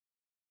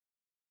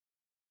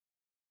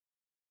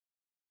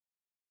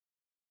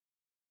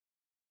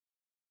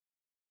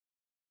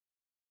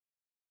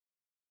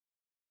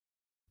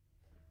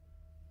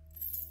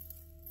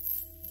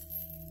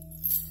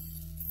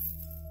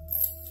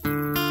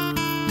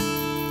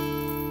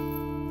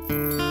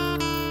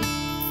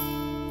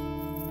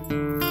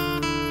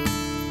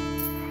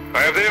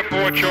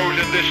therefore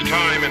chosen this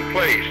time and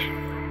place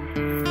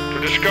to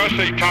discuss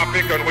a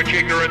topic on which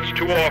ignorance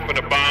too often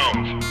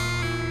abounds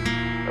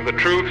and the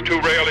truth too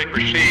rarely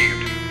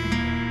perceived,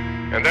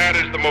 and that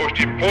is the most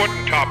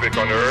important topic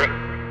on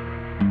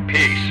earth,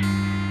 peace.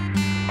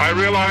 I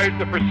realize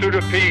the pursuit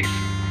of peace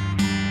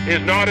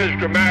is not as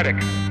dramatic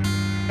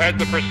as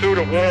the pursuit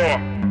of war,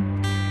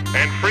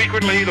 and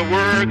frequently the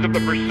words of the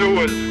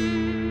pursuers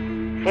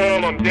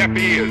fall on deaf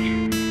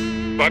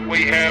ears, but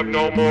we have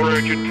no more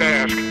urgent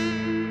task.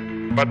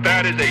 But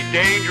that is a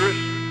dangerous,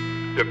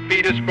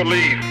 defeatist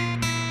belief.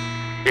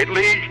 It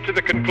leads to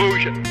the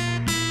conclusion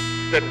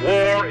that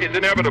war is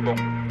inevitable,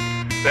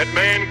 that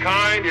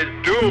mankind is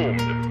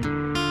doomed,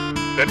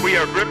 that we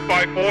are gripped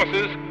by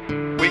forces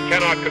we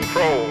cannot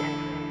control.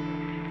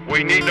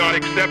 We need not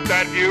accept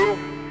that view.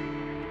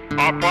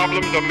 Our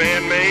problems are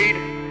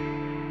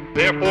man-made,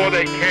 therefore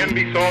they can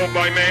be solved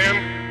by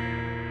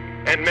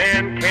man, and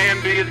man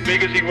can be as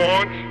big as he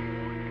wants.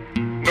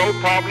 No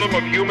problem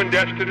of human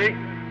destiny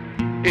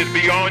is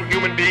beyond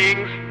human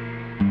beings.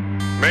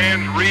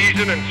 Man's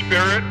reason and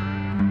spirit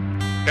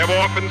have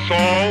often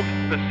solved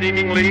the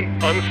seemingly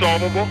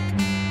unsolvable,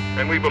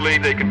 and we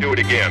believe they can do it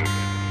again.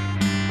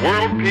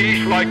 World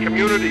peace, like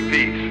community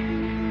peace,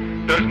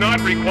 does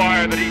not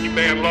require that each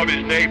man love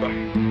his neighbor.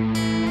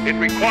 It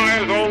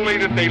requires only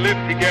that they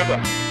live together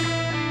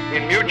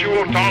in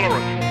mutual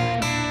tolerance,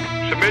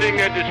 submitting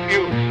their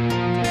disputes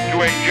to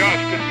a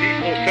just and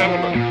peaceful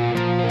settlement.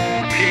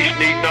 Peace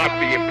need not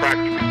be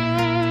impractical,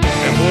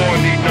 and war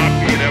need not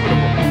be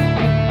inevitable.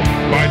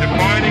 By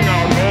defining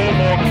our role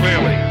more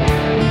clearly,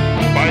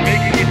 by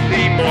making it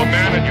seem more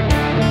manageable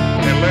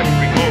and less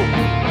remote,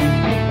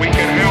 we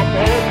can help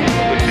all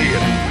people to see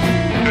it,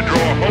 to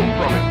draw hope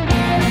from it,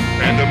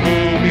 and to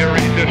move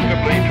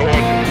irresistibly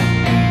towards it.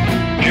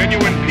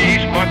 Genuine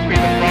peace must be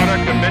the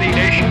product of many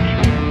nations,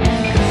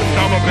 the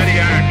sum of many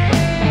acts.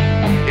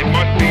 It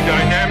must be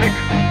dynamic,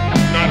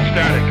 not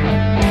static,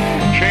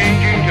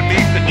 changing to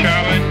meet the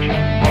challenge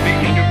of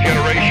each new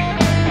generation.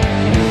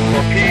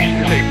 For peace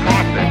is a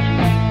process,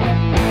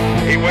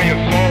 a way of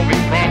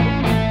solving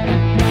problems.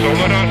 So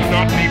let us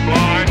not be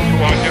blind to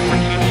our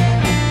differences,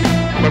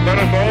 but let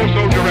us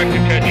also direct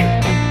attention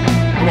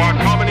to our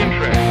common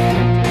interests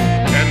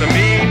and the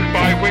means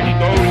by which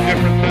those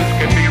differences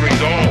can be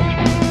resolved.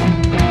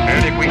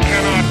 And if we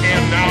cannot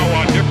end now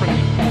our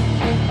differences,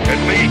 at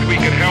least we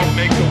can help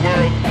make the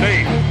world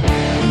safe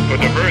for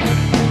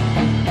diversity.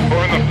 For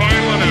in the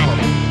final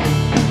analysis,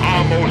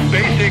 our most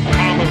basic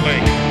common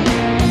link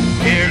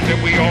is that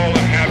we all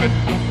inhabit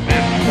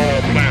this small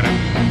planet.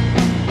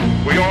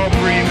 We all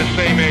breathe the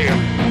same air.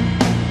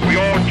 We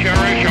all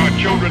cherish our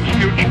children's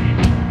future,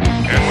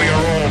 and we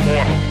are all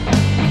mortal.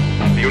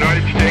 The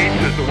United States,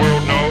 as the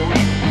world knows,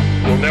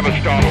 will never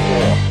start a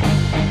war.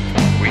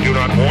 We do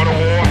not want a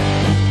war.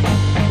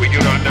 We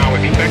do not now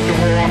expect a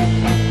war.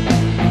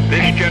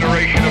 This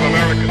generation of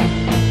Americans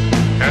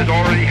has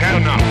already had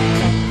enough,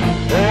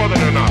 more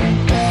than enough,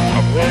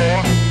 of war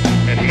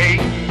and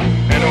hate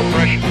and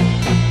oppression.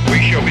 We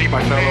shall be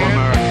my fellow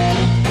Americans.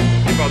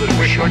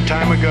 A short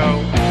time ago,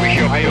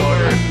 I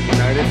ordered the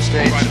United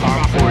States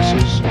Armed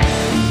Forces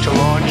to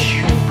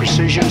launch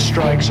precision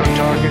strikes on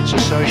targets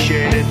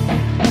associated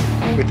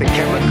with the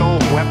chemical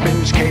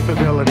weapons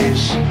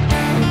capabilities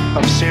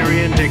of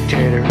Syrian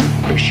dictator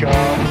Bashar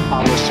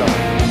al-Assad.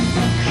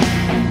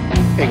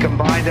 A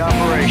combined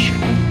operation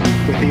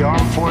with the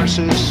armed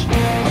forces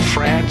of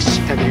France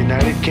and the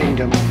United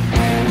Kingdom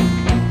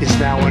is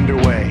now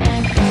underway.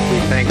 We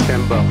thank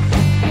them both.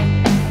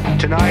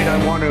 Tonight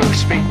I want to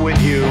speak with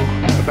you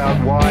about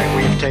why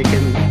we've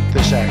taken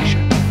this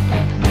action.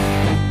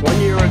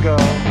 1 year ago,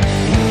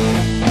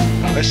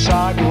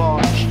 Assad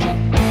launched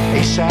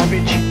a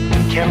savage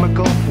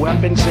chemical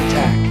weapons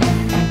attack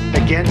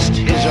against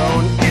his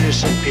own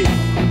innocent people.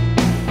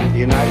 The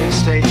United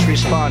States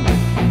responded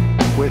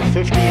with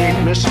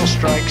 58 missile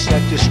strikes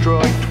that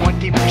destroyed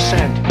 20%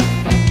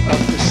 of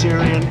the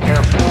Syrian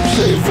Air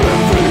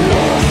Force.